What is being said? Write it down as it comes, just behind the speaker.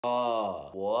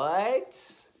What?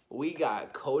 We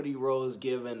got Cody Rhodes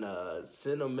giving a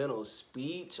sentimental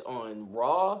speech on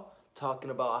Raw, talking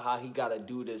about how he gotta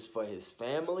do this for his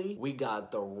family. We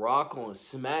got The Rock on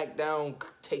Smackdown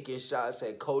taking shots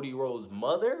at Cody Rhodes'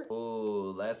 mother.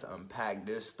 Ooh, let's unpack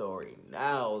this story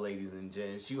now, ladies and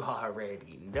gents. You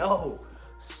already know.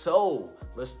 So,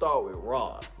 let's start with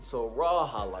Raw. So, Raw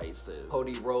highlights it.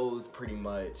 Cody Rhodes pretty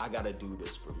much, I gotta do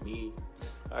this for me.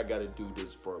 I gotta do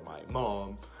this for my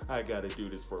mom. I gotta do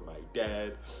this for my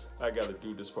dad. I gotta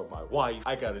do this for my wife.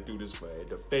 I gotta do this for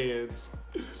the fans.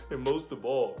 And most of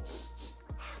all,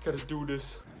 I gotta do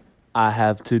this. I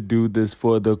have to do this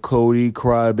for the Cody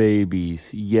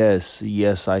Crybabies.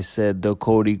 Yes, I said the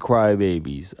Cody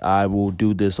Crybabies. I will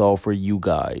do this all for you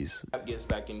guys. Gets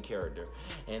back in character.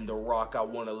 And The Rock, I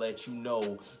want to let you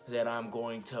know that I'm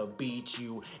going to beat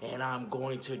you, and I'm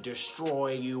going to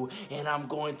destroy you, and I'm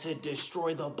going to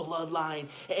destroy the bloodline.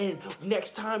 And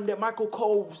next time that Michael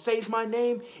Cole says my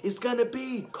name, it's gonna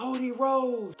be Cody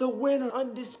Rhodes, the winner,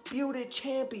 undisputed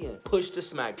champion. Push to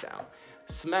SmackDown.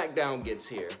 SmackDown gets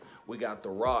here. We got The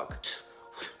Rock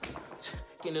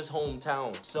in his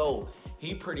hometown. So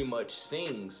he pretty much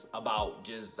sings about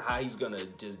just how he's gonna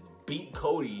just beat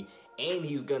Cody, and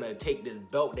he's gonna take this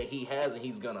belt that he has and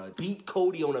he's gonna beat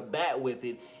Cody on the bat with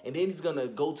it, and then he's gonna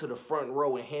go to the front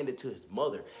row and hand it to his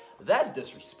mother. That's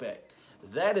disrespect.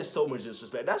 That is so much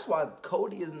disrespect. That's why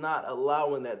Cody is not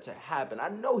allowing that to happen. I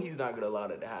know he's not going to allow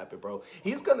that to happen, bro.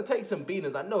 He's going to take some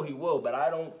beatings. I know he will, but I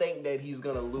don't think that he's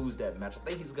going to lose that match. I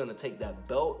think he's going to take that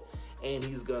belt and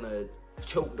he's going to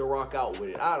choke The Rock out with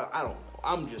it. I don't know.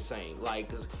 I'm just saying, like,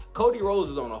 because Cody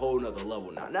Rhodes is on a whole nother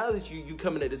level now. Now that you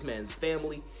coming at this man's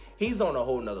family, he's on a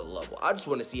whole nother level. I just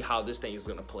want to see how this thing is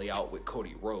going to play out with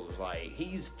Cody Rhodes. Like,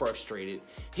 he's frustrated.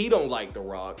 He don't like The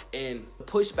Rock. And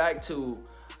push back to...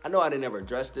 I know I didn't ever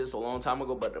address this a long time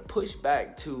ago, but to push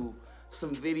back to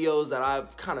some videos that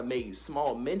I've kind of made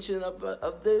small mention of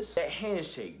this, that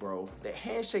handshake, bro. That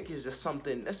handshake is just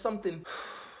something, that's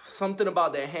something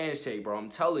about that handshake, bro. I'm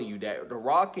telling you that The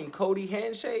Rock and Cody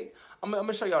handshake, I'm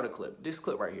gonna show y'all the clip, this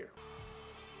clip right here.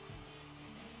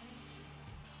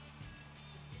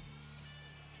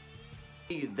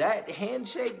 That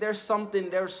handshake, there's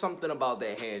something about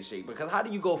that handshake, because how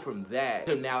do you go from that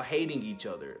to now hating each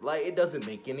other? Like, it doesn't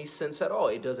make any sense at all.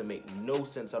 It doesn't make no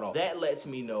sense at all. That lets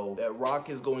me know that Rock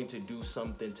is going to do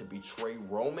something to betray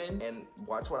Roman, and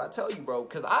watch what I tell you, bro,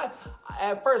 because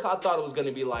at first I thought it was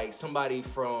gonna be like somebody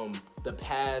from the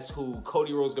past who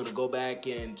Cody Rhodes gonna go back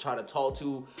and try to talk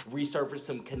to, resurface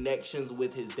some connections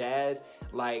with his dad,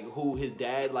 like who his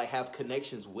dad like have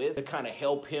connections with to kind of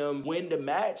help him win the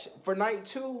match for night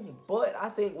 2. But I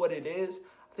think what it is,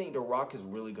 I think The Rock is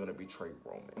really gonna betray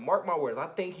Roman. Mark my words, I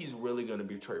think he's really gonna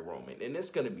betray Roman, and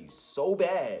it's gonna be so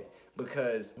bad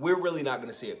because we're really not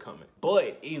gonna see it coming.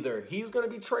 But either he's gonna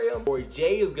betray him or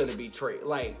Jay is gonna betray,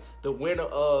 like the winner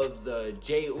of the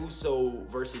Jay Uso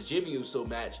versus Jimmy Uso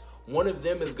match, one of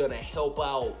them is gonna help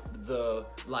out the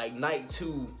like night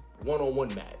 2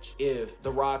 one-on-one match if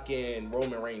The Rock and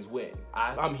Roman Reigns win.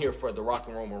 I'm here for The Rock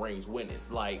and Roman Reigns winning,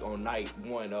 like on night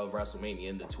 1 of WrestleMania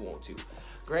in the 2-on-2.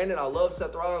 Granted, I love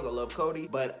Seth Rollins, I love Cody,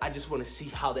 but I just want to see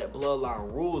how that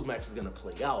Bloodline Rules match is gonna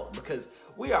play out, because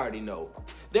we already know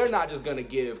they're not just gonna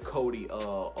give Cody a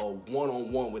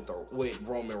one-on-one with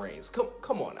Roman Reigns.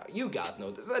 Come on now, you guys know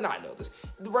this, and I know this.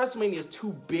 The WrestleMania is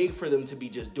too big for them to be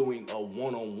just doing a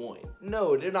one-on-one.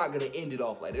 No, they're not gonna end it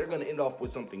off like that. They're gonna end off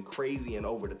with something crazy and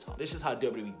over the top. This is how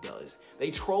WWE does. They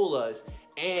troll us,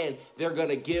 and they're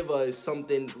gonna give us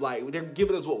something, like they're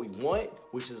giving us what we want,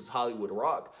 which is Hollywood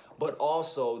Rock, but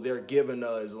also they're giving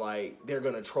us, like, they're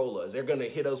gonna troll us. They're gonna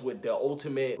hit us with the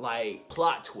ultimate, like,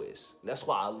 plot twist. That's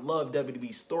why I love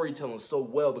WWE storytelling so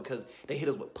well, because they hit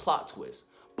us with plot twists.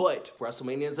 But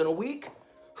WrestleMania is in a week.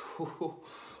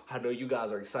 I know you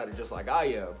guys are excited just like I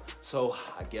am. So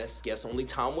I guess only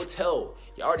time will tell.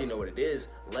 You already know what it is.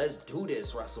 Let's do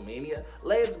this, WrestleMania.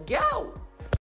 Let's go.